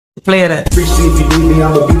Play that. Preach me if you need me,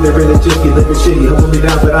 I'ma be there in a jiffy. Living shitty, holding me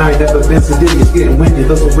down, but I ain't never been sedity. It's getting windy,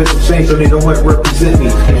 looking with some change, so they don't want to represent me.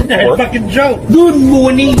 That fucking joke. Good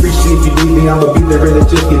morning. Preach me if you need me, I'ma be there in a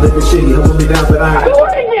jiffy. Living shitty, holding me down, but I ain't.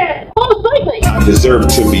 I deserve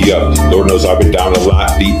to be up. Lord knows I've been down a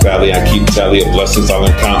lot. Deep valley, I keep tally of blessings. I'll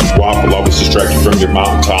count and walk. Will always distract you from your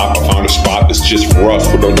mountaintop. I found a spot that's just for us,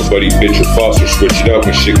 but don't nobody bitch or fuss or switch it up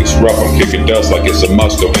when shit gets rough. I'm kicking dust like it's a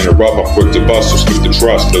must. Don't interrupt. I'm quick to bust, so skip the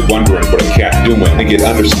trust. They're wondering what a cat doing. They get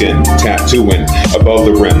underskin, tattooing above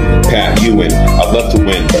the rim. Pat you in. I love to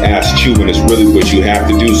win, but ass chewing is really what you have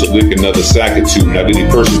to do. So lick another sack or two. Not any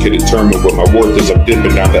person can determine what my worth is. I'm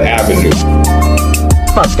dipping down the avenue.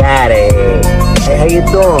 Fuck out of here. Hey, how you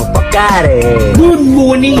doing? Fuck out of here. Good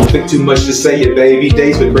morning. Don't think too much to say it, baby.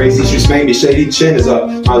 Days been crazy, she's made me shady. Chin is up.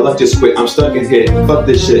 My luck just quit. I'm stuck in hit. Fuck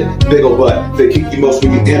this shit. Big ol' butt. They kick you most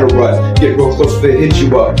when you in a rut. Get real close, they hit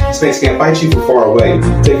you up. Snakes can't bite you from far away.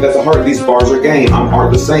 Take that to heart. These bars are game. I'm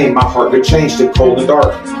aren't the same. My heart could change to cold and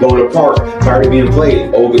dark. Blown apart. Tired of being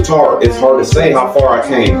played. Old guitar. It's hard to say how far I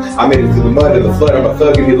came. I made it through the mud and the flood. I'm a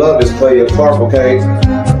thug. If you love this, play a Clark, okay?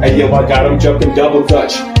 Hey yo, I got him jumping double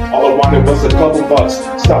dutch. All I wanted was a couple bucks.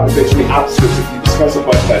 Stop and bitch me opposites if you discuss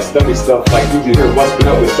about that dummy stuff like you hear what's been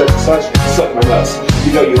up with such and such. Suck my nuts.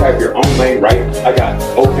 You know you have your own lane, right? I got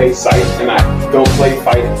okay sight and I don't play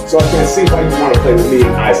fight. So I can't see why you wanna play with me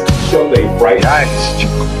and eyes. Show they bright.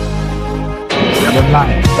 Never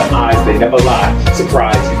lie. The eyes, they never lie.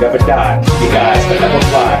 Surprise, you never die. The guys that never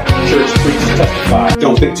fly. Church preach, testify.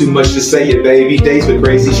 Don't think too much to say it, baby. Days been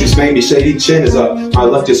crazy, she's made me shady. Chin is up. My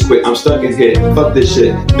luck just quit. I'm stuck in hit. Fuck this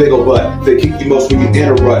shit. Big ol' butt. They kick you most when you in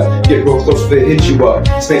a rut. Get real close, they hit you up.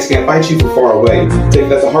 Snakes can't bite you from far away. Take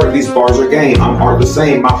that to heart. These bars are game. I'm aren't the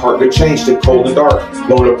same. My heart could change to cold and dark.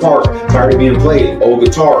 Blown apart. Tired of being played. Old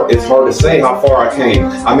guitar. It's hard to say how far I came.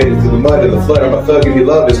 I made it through the mud and the flood. I'm a thug. If you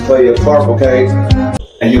love this, play a Clark, okay?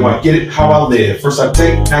 And you might get it how I live. First I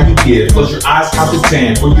take, now you give. Close your eyes, count to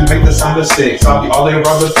 10. When you make the sound of 6, I'll be all the way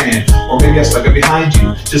around the fan. Or maybe I stuck it behind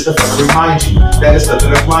you, just to fucking remind you that it's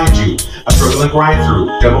nothing to blind you. I struggle and grind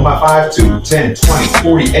through, double my 5, 2, 10, 20,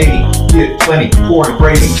 40, 80. Get plenty, poor and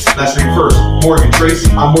Brady. Last name first, Morgan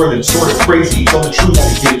Tracy. I'm more than sort of crazy. Tell the truth, I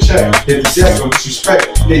can get a check. Hit the deck, don't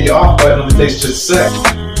disrespect. Hit your off button, only takes just a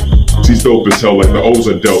sec. She's dope as hell like the O's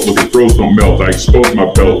I dealt. Looking froze don't melt. I exposed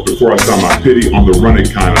my belt before I saw my pity on the running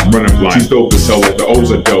kind. I'm running blind. She's dope as hell like the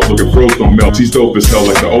O's I dealt. Looking froze don't melt. She's dope as hell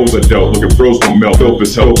like the O's I dealt. Looking froze don't melt. Dope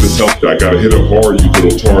as hell, I gotta hit her hard, you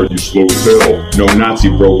little tard, you slow as hell. No Nazi,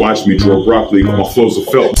 bro, watch me draw broccoli, my flows are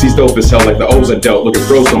felt. She's dope as hell like the O's I dealt. Looking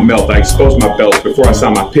froze don't melt. I exposed my belt before I saw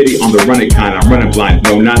my pity on the running kind. I'm running blind.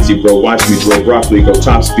 No Nazi, bro, watch me draw broccoli, go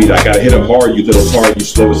top speed. I gotta hit her hard, you little tard, you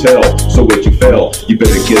slow as hell. So what you fail? You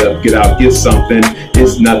better get up, get out, get something.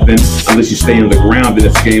 It's nothing unless you stay on the ground, then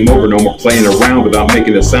it's game over. No more playing around without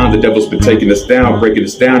making a sound. The devil's been taking us down, breaking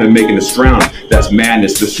us down and making us drown. That's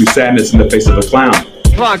madness, this true sadness in the face of a clown.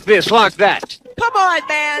 Lock this, lock that. Come on,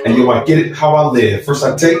 man. And you might get it how I live. First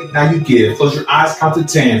I take, now you give. Close your eyes, count to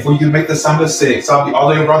 10. Before you make the sound of 6, I'll be all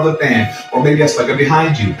the way around the band. Or maybe I stuck it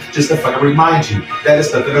behind you, just to fucking remind you that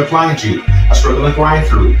it's nothing to blind you. I struggle and grind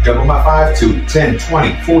through, double my 5, 2, 10,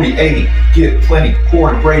 20, 40, 80. Get plenty,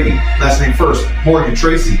 poor and Brady. Last name first, Morgan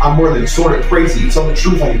Tracy. I'm more than sort of crazy. Tell the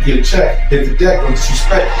truth, I can get a check. Hit the deck, don't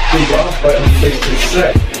disrespect. Big off button, face to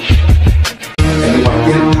set. And you might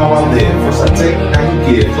get it how I live. First I take, now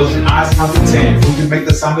you give. Close your eyes, count to 10. Who can make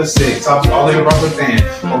the sound of 6? I'll be all the way around the band.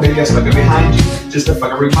 Or maybe I stuck it behind you, just to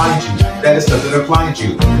fucking remind you that it's nothing to blind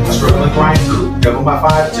you. I struggle and grind through, double my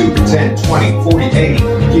 5, 2, 10, 20, 40, 80.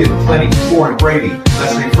 Get plenty, poor and Brady.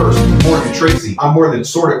 Last name first, Morgan Tracy. I'm more than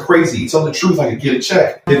sort of crazy. Tell the truth, I can get a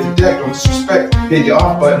check. Hit the deck, don't disrespect. Hit your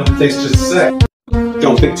off button, only takes just a sec.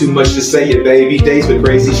 Don't think too much to say it, baby. Days been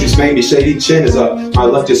crazy, she's made me shady. Chin is up. My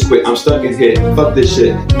luck just quit. I'm stuck in hit. Fuck this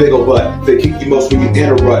shit. Big ol' butt. They kick you most when you in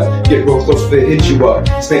a rut. Get real close, they hit you up.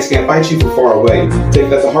 Snakes can't bite you from far away. Take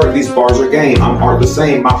that to heart. These bars are game. I'm aren't the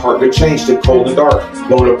same. My heart could change to cold and dark.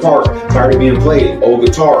 Blown apart. Tired of being played. Old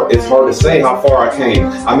guitar. It's hard to say how far I came.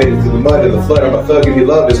 I made it through the mud and the flood. I'm a thug. If you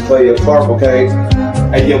love this, play a Clark, okay?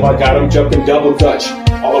 Hey yo, I got him jumping double dutch.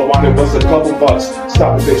 All I wanted was a couple bucks.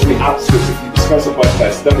 Stop and bitch me opposites if you discuss about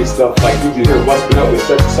that dummy stuff like you hear what's been up with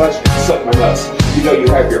such and such. Suck my nuts. You know you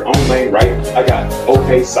have your own lane, right? I got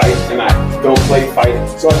okay sight and I don't play fight.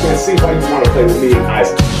 So I can't see why you wanna play with me and eyes.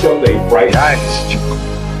 Show they bright.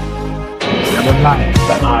 never lie.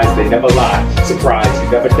 The eyes, they never lie. Surprise,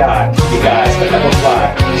 you never die. You guys that never fly.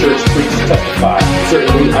 Church preach, testify.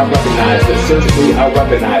 Certainly I recognize that surgically I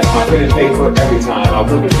weaponize my pen and paper every time. I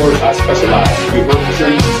work with words, I specialize. You work for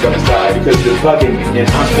sure, you just gotta side. Because you're bugging me and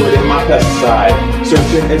I'm squirting my pesticide.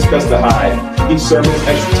 Searching, it's best to hide. Each sermon is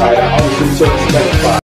extra tight. I always research and specify.